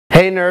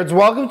Hey nerds,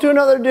 welcome to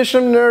another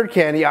edition of Nerd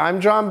Candy. I'm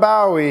John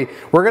Bowie.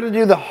 We're going to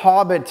do The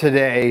Hobbit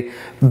today,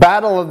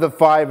 Battle of the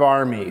Five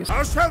Armies.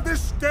 How shall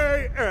this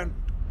day end?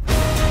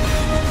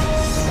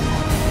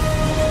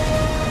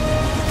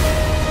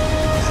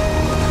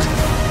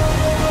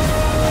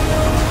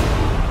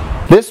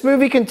 This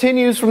movie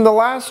continues from the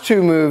last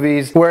two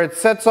movies, where it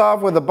sets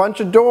off with a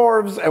bunch of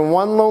dwarves and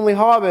one lonely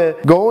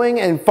hobbit going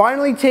and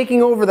finally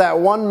taking over that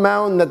one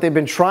mountain that they've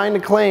been trying to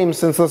claim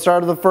since the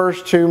start of the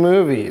first two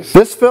movies.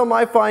 This film,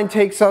 I find,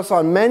 takes us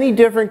on many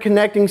different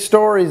connecting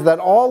stories that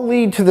all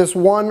lead to this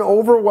one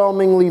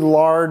overwhelmingly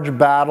large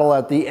battle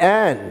at the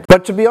end.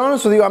 But to be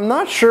honest with you, I'm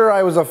not sure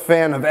I was a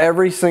fan of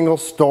every single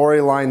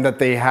storyline that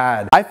they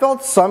had. I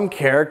felt some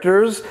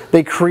characters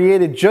they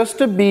created just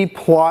to be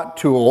plot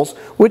tools,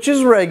 which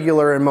is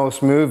regular in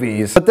most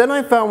movies. But then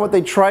I found what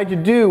they tried to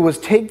do was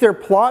take their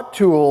plot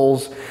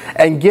tools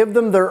and give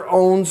them their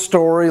own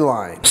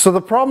storyline. So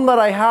the problem that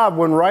I have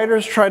when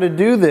writers try to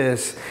do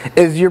this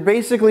is you're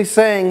basically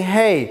saying,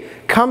 hey,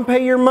 come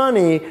pay your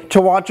money to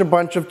watch a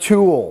bunch of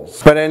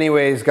tools. But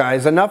anyways,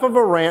 guys, enough of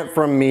a rant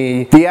from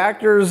me. The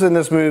actors in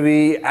this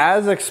movie,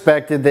 as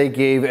expected, they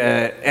gave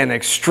an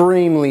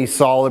extremely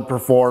solid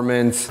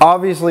performance.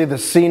 Obviously, the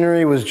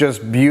scenery was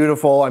just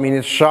beautiful. I mean,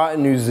 it's shot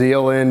in New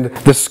Zealand.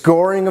 The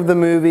scoring of the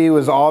movie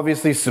was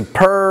obviously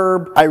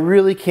superb. I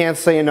really can't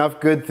say enough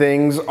good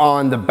things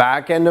on the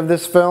back end of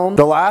this film.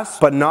 The last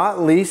but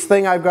not least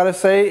thing I've got to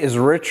say is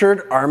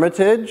Richard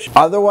Armitage,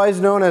 otherwise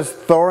known as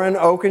Thorin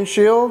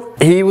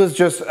Oakenshield. He was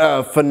just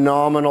a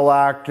phenomenal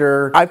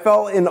actor. I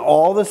felt in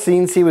all the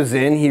scenes he was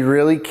in, he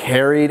really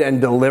carried and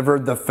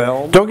delivered the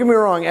film. Don't get me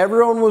wrong,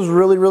 everyone was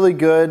really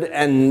good,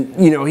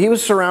 and you know, he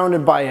was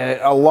surrounded by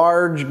a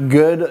large,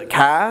 good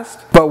cast,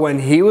 but when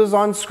he was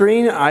on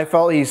screen, I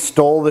felt he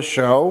stole the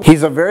show.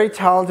 He's a very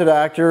talented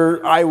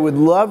actor. I would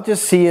love to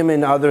see him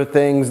in other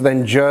things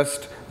than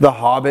just the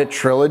Hobbit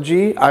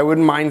trilogy. I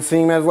wouldn't mind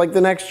seeing him as like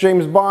the next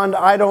James Bond.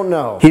 I don't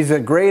know. He's a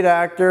great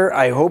actor.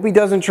 I hope he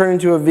doesn't turn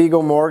into a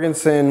Viggo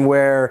Mortensen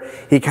where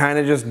he kind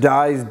of just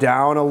dies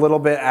down a little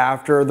bit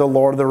after the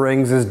Lord of the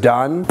Rings is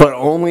done, but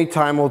only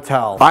time will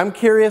tell. I'm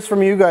curious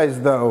from you guys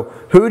though,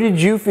 who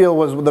did you feel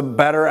was the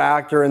better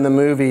actor in the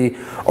movie,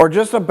 or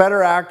just a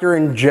better actor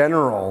in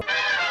general?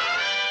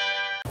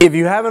 If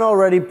you haven't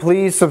already,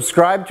 please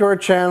subscribe to our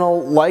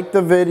channel, like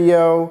the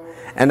video,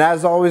 and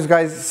as always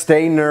guys,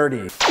 stay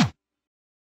nerdy.